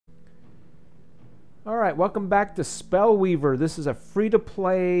Alright, welcome back to Spellweaver. This is a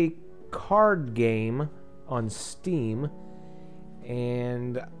free-to-play card game on Steam.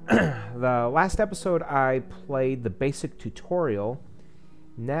 And the last episode I played the basic tutorial.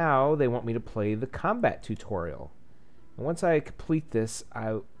 Now they want me to play the combat tutorial. And once I complete this,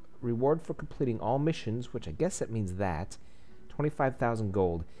 I reward for completing all missions, which I guess that means that, 25,000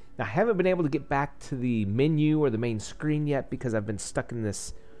 gold. Now I haven't been able to get back to the menu or the main screen yet because I've been stuck in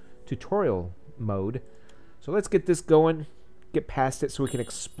this tutorial mode. So let's get this going, get past it so we can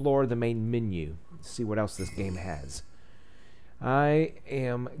explore the main menu, see what else this game has. I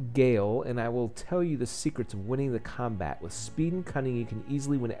am Gale, and I will tell you the secrets of winning the combat. With speed and cunning, you can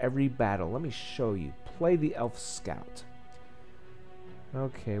easily win every battle. Let me show you. Play the Elf Scout.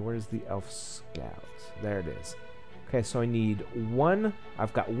 Okay, where's the Elf Scout? There it is. Okay, so I need one.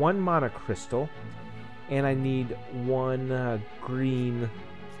 I've got one mana crystal, and I need one green.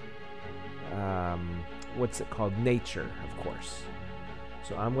 What's it called? Nature, of course.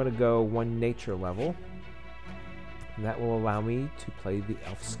 So I'm going to go one nature level. And that will allow me to play the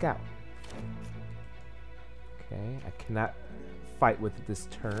Elf Scout. Okay, I cannot fight with it this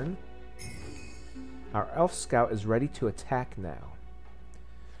turn. Our Elf Scout is ready to attack now.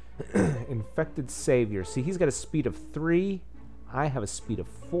 Infected Savior. See, he's got a speed of 3. I have a speed of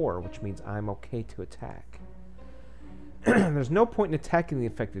 4, which means I'm okay to attack. There's no point in attacking the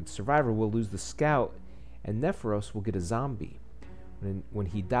infected survivor. We'll lose the scout, and Nephoros will get a zombie. When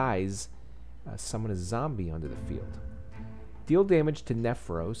he dies, summon a zombie onto the field. Deal damage to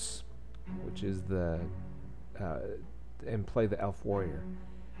Nephoros, which is the and play the Elf Warrior.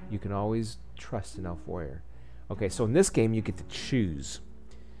 You can always trust an Elf Warrior. Okay, so in this game you get to choose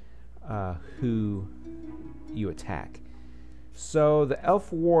who you attack. So the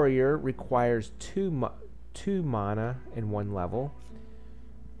Elf Warrior requires two mana and 1 level.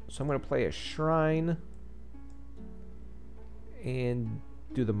 So I'm going to play a Shrine and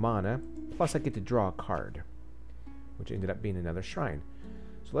do the mana. Plus I get to draw a card, which ended up being another Shrine.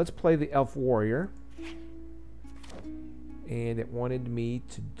 So let's play the Elf Warrior. And it wanted me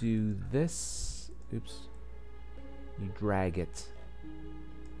to do this. Oops. You drag it.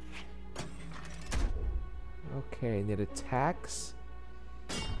 Okay, and it attacks.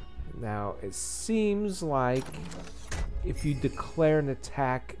 Now, it seems like if you declare an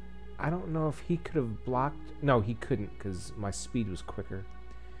attack, I don't know if he could have blocked. No, he couldn't because my speed was quicker.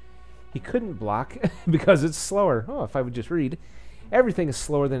 He couldn't block because it's slower. Oh, if I would just read. Everything is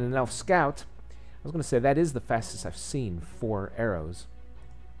slower than an Elf Scout. I was going to say that is the fastest I've seen for arrows.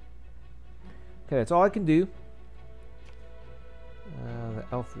 Okay, that's all I can do. The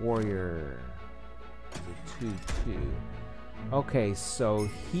Elf Warrior. 2/2. Okay, so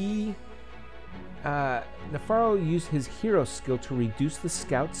he... Nefaro used his hero skill to reduce the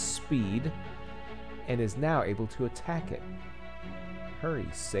scout's speed and is now able to attack it. Hurry,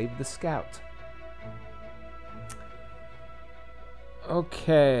 save the scout.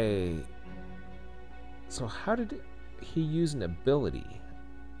 Okay. So how did he use an ability?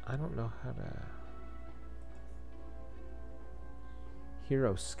 I don't know how to...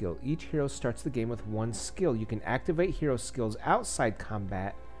 Hero skill. Each hero starts the game with 1 skill. You can activate hero skills outside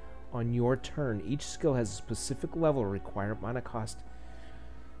combat on your turn. Each skill has a specific level required mana cost.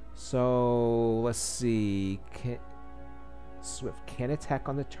 So let's see. Swift can attack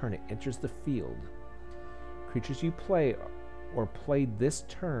on the turn it enters the field. Creatures you play or played this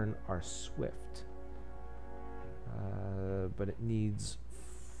turn are swift. But it needs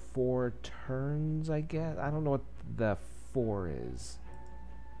 4 turns, I guess. I don't know what the 4 is.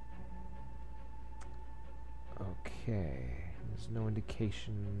 Okay, there's no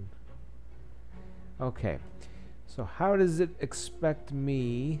indication. Okay, so how does it expect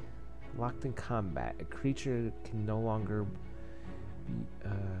me locked in combat? A creature can no longer be,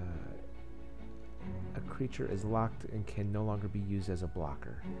 a creature is locked and can no longer be used as a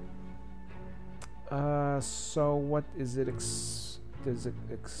blocker. So what is it? Does it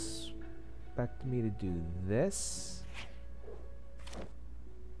expect me to do this?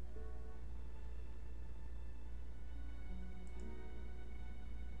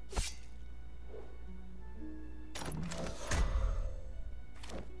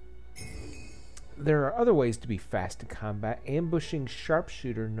 There are other ways to be fast in combat. Ambushing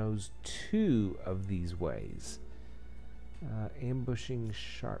Sharpshooter knows 2 of these ways. Ambushing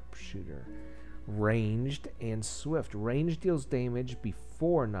Sharpshooter. Ranged and Swift. Ranged deals damage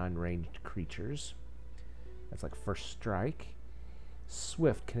before non-ranged creatures. That's like first strike.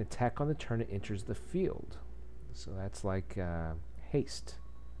 Swift can attack on the turn it enters the field. So that's like haste.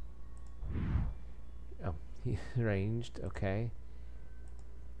 Oh, he's ranged, okay.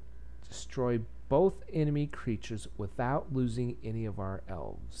 destroy both enemy creatures without losing any of our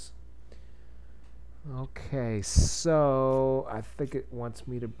elves. Okay, so I think it wants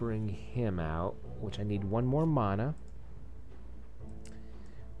me to bring him out, which I need one more mana.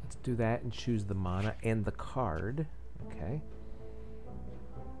 Let's do that and choose the mana and the card. Okay.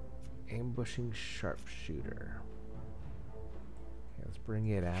 Ambushing Sharpshooter. Okay, let's bring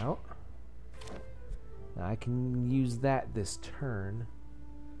it out. Now I can use that this turn.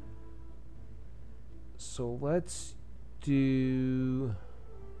 So let's do...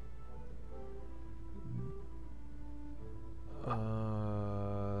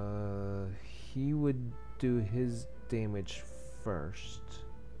 he would do his damage first.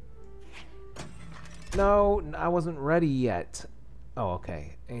 No, I wasn't ready yet. Oh,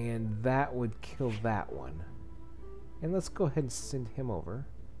 okay. And that would kill that one. And let's go ahead and send him over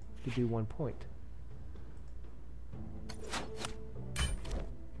to do 1 point.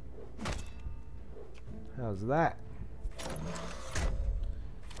 How's that?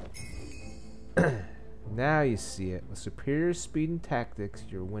 Now you see it. With superior speed and tactics,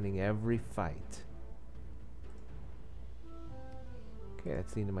 you're winning every fight. Okay,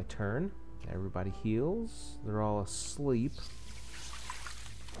 that's the end of my turn. Everybody heals. They're all asleep.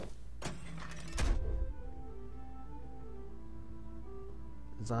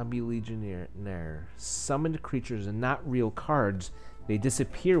 Zombie Legionnaire. Summoned creatures are not real cards. They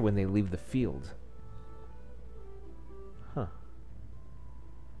disappear when they leave the field. Huh.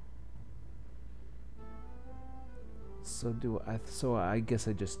 So I guess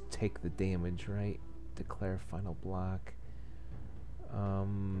I just take the damage, right? Declare final block.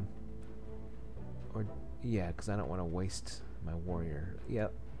 Or yeah, because I don't want to waste my warrior.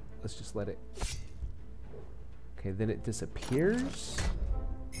 Yep. Let's just let it. Okay, then it disappears.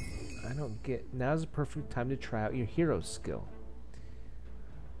 I don't get. Now's the perfect time to try out your hero skill.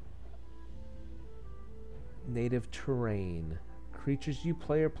 Native terrain. Creatures you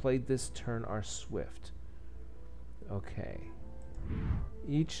play or played this turn are swift. Okay.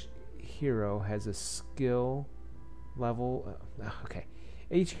 Each hero has a skill level. Okay.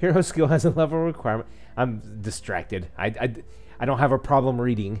 Each hero skill has a level requirement. I'm distracted. I don't have a problem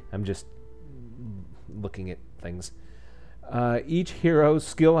reading. I'm just looking at things. Each hero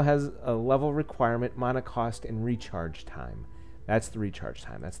skill has a level requirement, mana cost, and recharge time. That's the recharge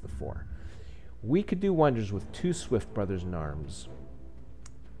time. That's the 4. We could do wonders with 2 Swift Brothers in Arms.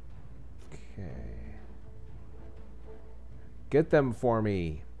 Okay. Get them for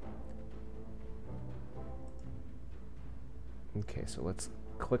me. Okay, so let's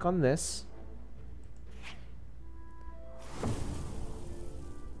click on this.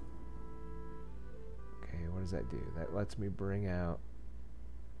 Okay, what does that do? That lets me bring out...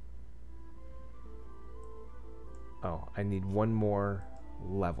 Oh, I need one more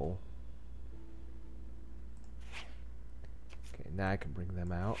level. Okay, now I can bring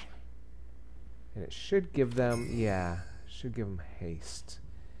them out. And it should give them... Yeah, should give them haste.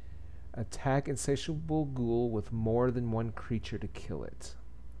 Attack insatiable ghoul with more than one creature to kill it.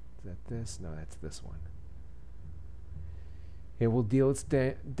 Is that this? No, that's this one. It will deal its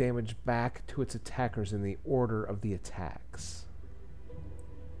damage back to its attackers in the order of the attacks.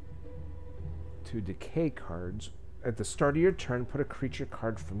 2 decay cards. At the start of your turn, put a creature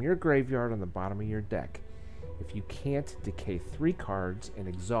card from your graveyard on the bottom of your deck. If you can't, decay 3 cards and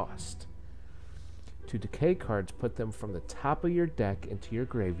exhaust. 2 decay cards, put them from the top of your deck into your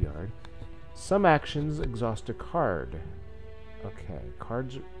graveyard. Some actions exhaust a card. Okay,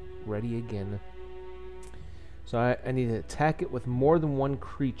 cards ready again. So I need to attack it with more than one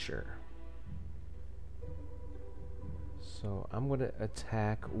creature. So I'm going to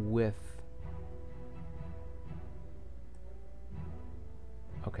attack with...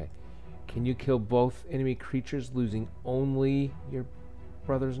 Okay. Can you kill both enemy creatures losing only your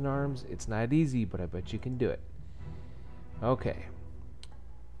brothers in arms? It's not easy, but I bet you can do it. Okay.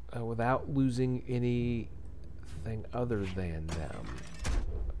 Without losing anything other than them.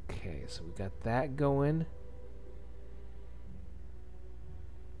 Okay, so we got that going.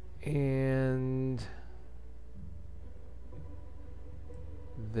 And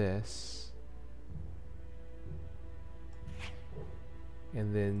this.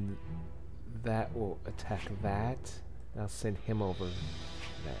 And then that will attack that. I'll send him over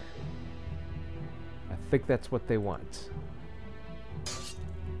there. I think that's what they want.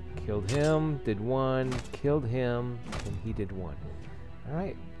 Killed him, did 1, killed him, and he did 1.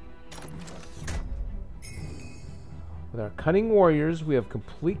 Alright. With our cunning warriors, we have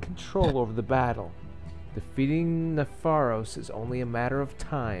complete control over the battle. Defeating Nepharos is only a matter of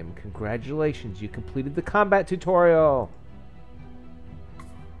time. Congratulations, you completed the combat tutorial!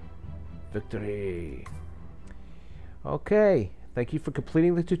 Victory. Okay, thank you for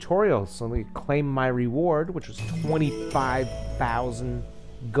completing the tutorial. So let me claim my reward, which was 25,000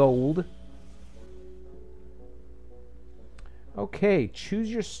 gold. Okay,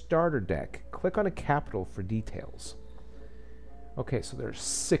 choose your starter deck. Click on a capital for details. Okay, so there's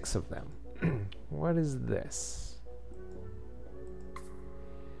 6 of them. What is this?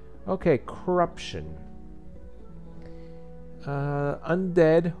 Okay, corruption.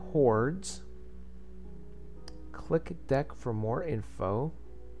 Undead hordes. Click deck for more info.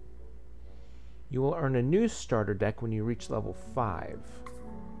 You will earn a new starter deck when you reach level 5.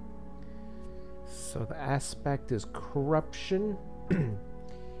 So the aspect is corruption.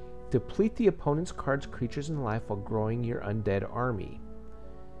 Deplete the opponent's cards, creatures, and life while growing your undead army.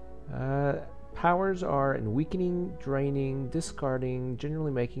 Powers are in weakening, draining, discarding,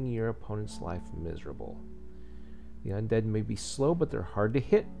 generally making your opponent's life miserable. The undead may be slow, but they're hard to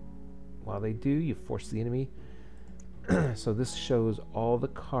hit. While they do, you force the enemy. So this shows all the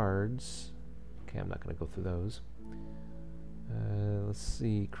cards. Okay, I'm not going to go through those. Let's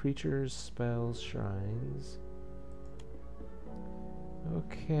see. Creatures, spells, shrines.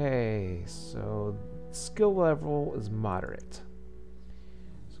 Okay, so skill level is moderate.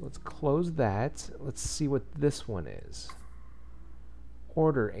 So let's close that. Let's see what this one is.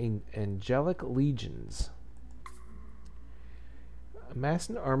 Order Angelic Legions. Amass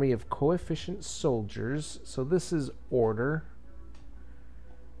an army of coefficient soldiers. So this is Order.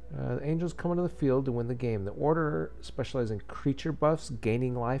 The angels come into the field to win the game. The Order specializes in creature buffs,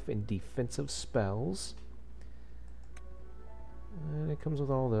 gaining life, and defensive spells. And it comes with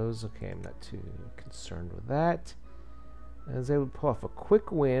all those. Okay, I'm not too concerned with that. As they would pull off a quick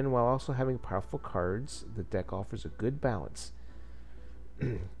win while also having powerful cards, the deck offers a good balance.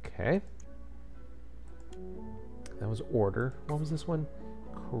 Okay. That was Order. What was this one?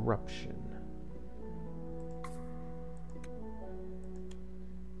 Corruption.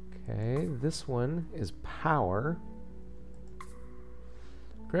 Okay, this one is Power.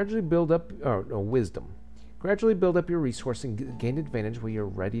 Gradually build up, Wisdom. Gradually build up your resource and gain advantage when you're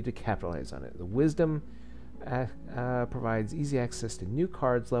ready to capitalize on it. The Wisdom provides easy access to new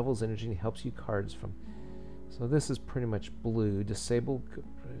cards, levels energy, and helps you cards from... So this is pretty much blue. Disable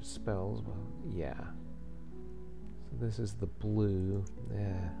spells. Well, yeah. So this is the blue.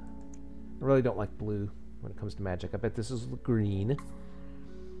 I really don't like blue when it comes to magic. I bet this is the green.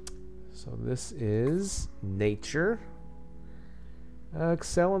 So this is Nature.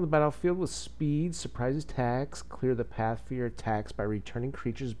 Excel on the battlefield with speed, surprise attacks, clear the path for your attacks by returning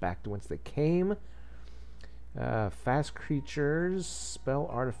creatures back to whence they came. Fast creatures, spell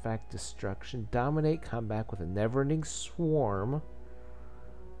artifact destruction, dominate combat with a never-ending swarm.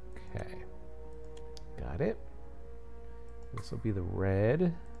 Okay, got it. This will be the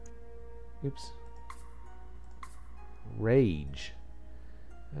red. Oops. Rage.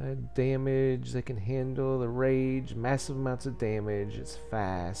 Damage, they can handle the rage, massive amounts of damage, it's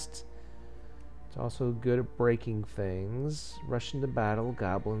fast. It's also good at breaking things. Rush into battle,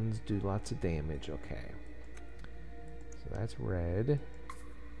 goblins do lots of damage. Okay. So that's red.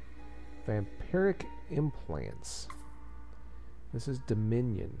 Vampiric implants. This is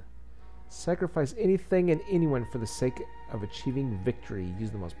Dominion. Sacrifice anything and anyone for the sake of achieving victory.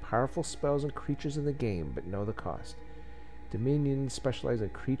 Use the most powerful spells and creatures in the game, but know the cost. Dominion specializes in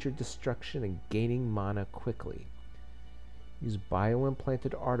creature destruction and gaining mana quickly. Use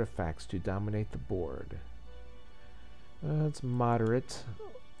bio-implanted artifacts to dominate the board. It's moderate.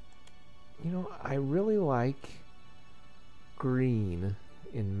 You know, I really like green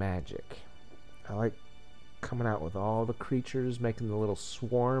in Magic. I like coming out with all the creatures, making the little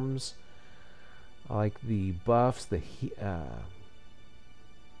swarms. I like the buffs, yeah,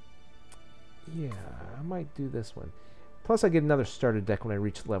 I might do this one. Plus I get another starter deck when I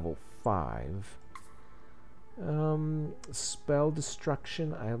reach level 5. Spell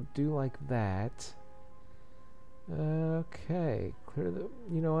destruction, I do like that. Okay, clear the...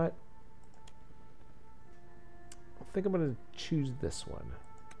 You know what? I think I'm going to choose this one.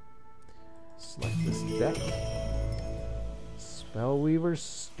 Select this deck. Spellweaver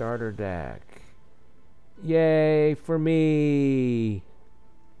starter deck. Yay for me!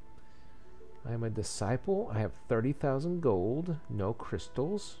 I'm a disciple. I have 30,000 gold. No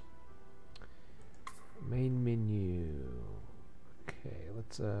crystals. Main menu. Okay,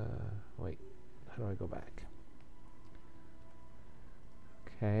 let's wait. How do I go back?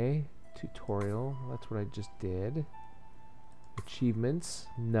 Okay, tutorial. That's what I just did. Achievements,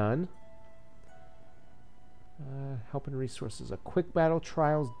 none. Help and resources. A quick battle,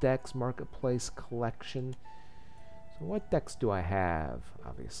 trials, decks, marketplace, collection. So What decks do I have?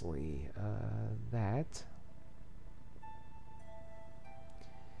 Obviously, that.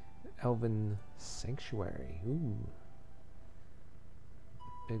 Elven Sanctuary. Ooh.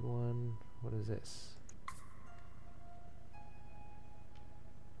 Big one. What is this?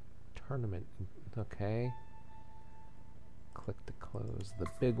 Tournament. Okay. Click to close. The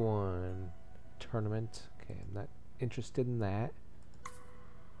big one. Tournament. Okay, I'm not interested in that.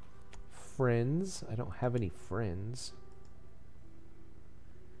 Friends. I don't have any friends.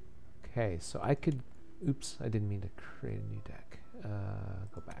 Okay, so I could... Oops, I didn't mean to create a new deck.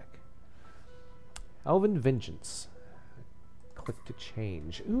 Go back. Elven Vengeance. Click to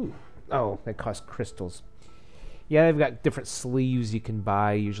change. Ooh. Oh, they cost crystals. Yeah, they've got different sleeves you can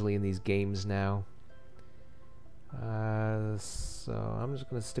buy usually in these games now. So I'm just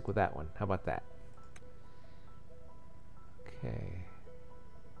going to stick with that one. How about that? Okay.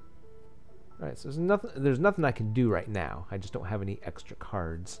 Alright, so there's nothing I can do right now. I just don't have any extra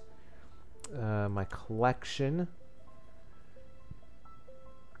cards. My collection.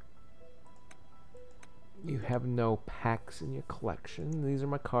 You have no packs in your collection. These are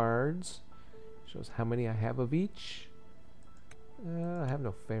my cards. Shows how many I have of each. I have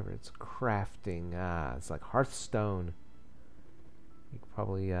no favorites. Crafting. It's like Hearthstone. You could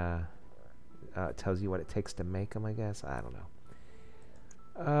probably it tells you what it takes to make them, I guess. I don't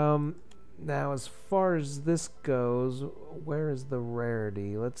know. Now, as far as this goes, where is the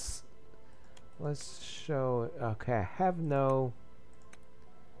rarity? Let's show it. Okay, I have no.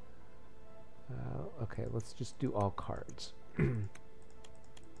 Okay, let's just do all cards.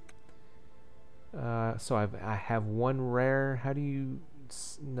 So I have one rare. How do you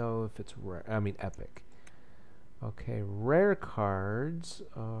know if it's rare? I mean epic. Okay, rare cards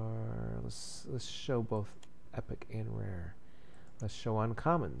are. Let's show both epic and rare. Let's show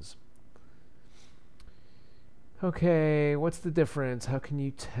uncommons. Okay, what's the difference? How can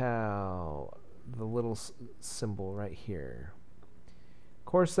you tell? The little symbol right here. Of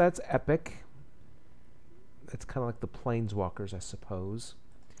course, that's epic. That's kind of like the planeswalkers, I suppose.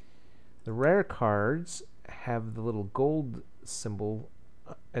 The rare cards have the little gold symbol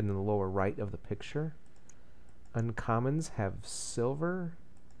in the lower right of the picture. Uncommons have silver.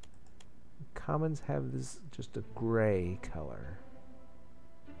 Commons have this just a gray color.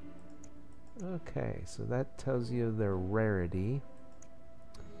 Okay, so that tells you their rarity.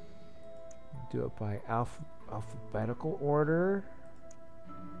 Do it by alphabetical order.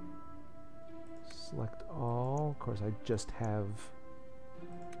 Select all. Of course, I just have...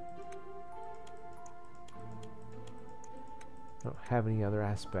 I don't have any other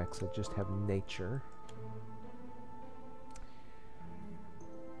aspects. I just have nature.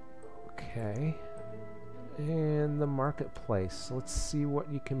 Okay. And the marketplace. Let's see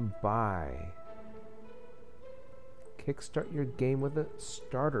what you can buy. Kickstart your game with a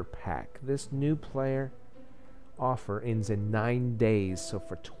starter pack. This new player offer ends in 9 days. So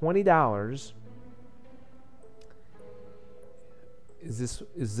for $20, is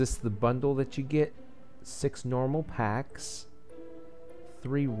this the bundle that you get? 6 normal packs,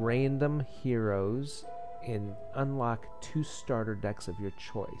 3 random heroes, and unlock 2 starter decks of your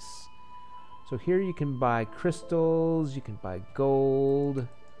choice. So here you can buy crystals, you can buy gold.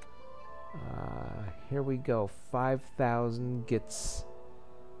 Here we go. 5,000 gets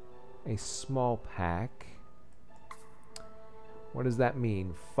a small pack. What does that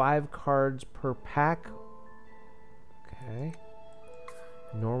mean? 5 cards per pack. Okay.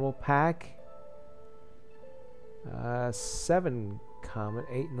 Normal pack. 7 common,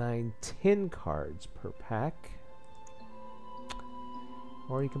 8, 9, 10 cards per pack.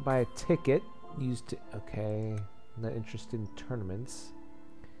 Or you can buy a ticket. Used to. Okay. I'm not interested in tournaments.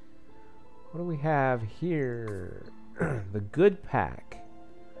 What do we have here? The good pack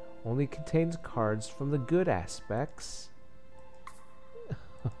only contains cards from the good aspects.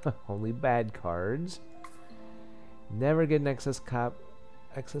 Only bad cards. Never get an excess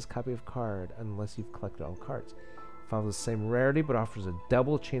copy of card unless you've collected all cards. Follows the same rarity but offers a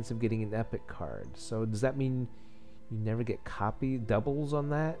double chance of getting an epic card. So does that mean you never get copy doubles on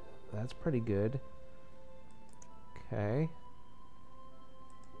that? That's pretty good. Okay.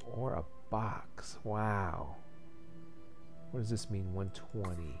 Or a box. Wow. What does this mean?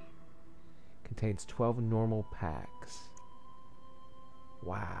 120. Contains 12 normal packs.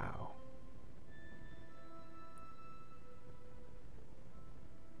 Wow.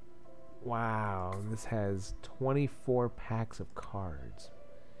 Wow. This has 24 packs of cards.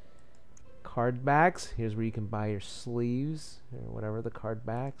 Card backs. Here's where you can buy your sleeves or whatever the card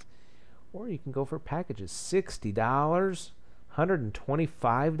backs. Or you can go for packages. $60.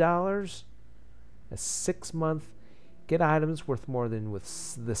 $125. A 6-month Get items worth more than with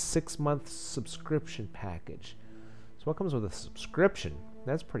the 6-month subscription package. So what comes with a subscription?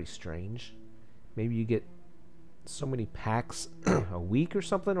 That's pretty strange. Maybe you get so many packs a week or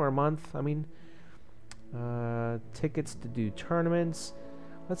something, or a month. I mean, tickets to do tournaments.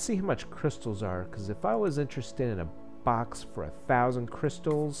 Let's see how much crystals are, because if I was interested in a box for 1,000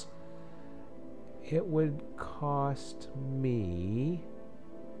 crystals, it would cost me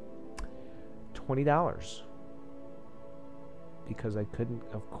 $20. Because I couldn't,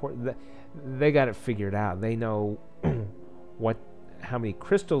 of course, they got it figured out. They know how many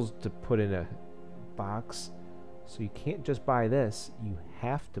crystals to put in a box. So you can't just buy this. You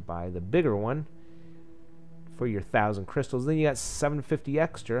have to buy the bigger one for your 1,000 crystals. Then you got 750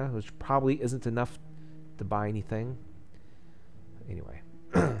 extra, which probably isn't enough to buy anything. Anyway,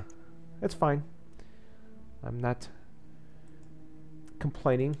 that's fine. I'm not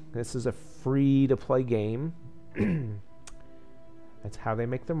complaining. This is a free-to-play game. That's how they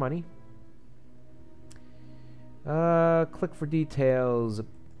make their money. Click for details.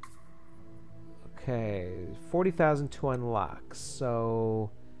 Okay, 40,000 to unlock. So,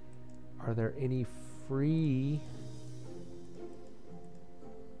 are there any free?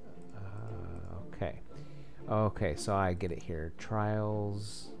 Okay. Okay, so I get it here.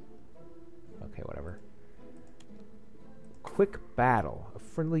 Trials. Okay, whatever. Quick battle. A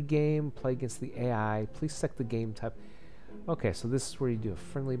friendly game. Play against the AI. Please select the game type. Okay, so this is where you do a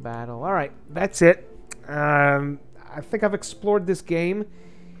friendly battle. All right, that's it. I think I've explored this game.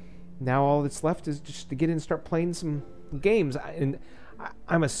 Now all that's left is just to get in and start playing some games.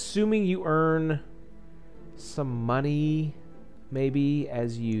 I'm assuming you earn some money, maybe,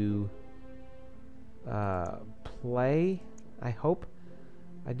 as you play. I hope.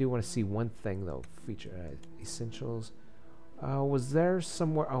 I do want to see one thing, though. Feature essentials. Was there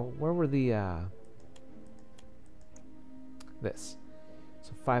somewhere... Oh, where were the... This.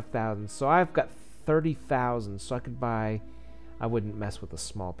 So 5,000. So I've got 30,000. So I could buy... I wouldn't mess with a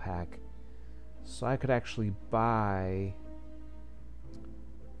small pack. So I could actually buy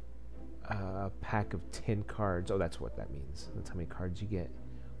a pack of 10 cards. Oh, that's what that means. That's how many cards you get.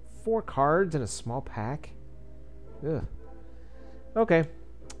 4 cards in a small pack? Ugh. Okay.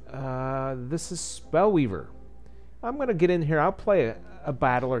 This is Spellweaver. I'm going to get in here. I'll play a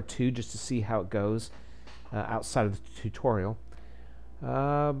battle or two just to see how it goes outside of the tutorial.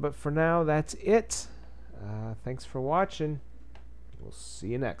 But for now, that's it. Thanks for watching. We'll see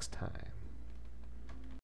you next time.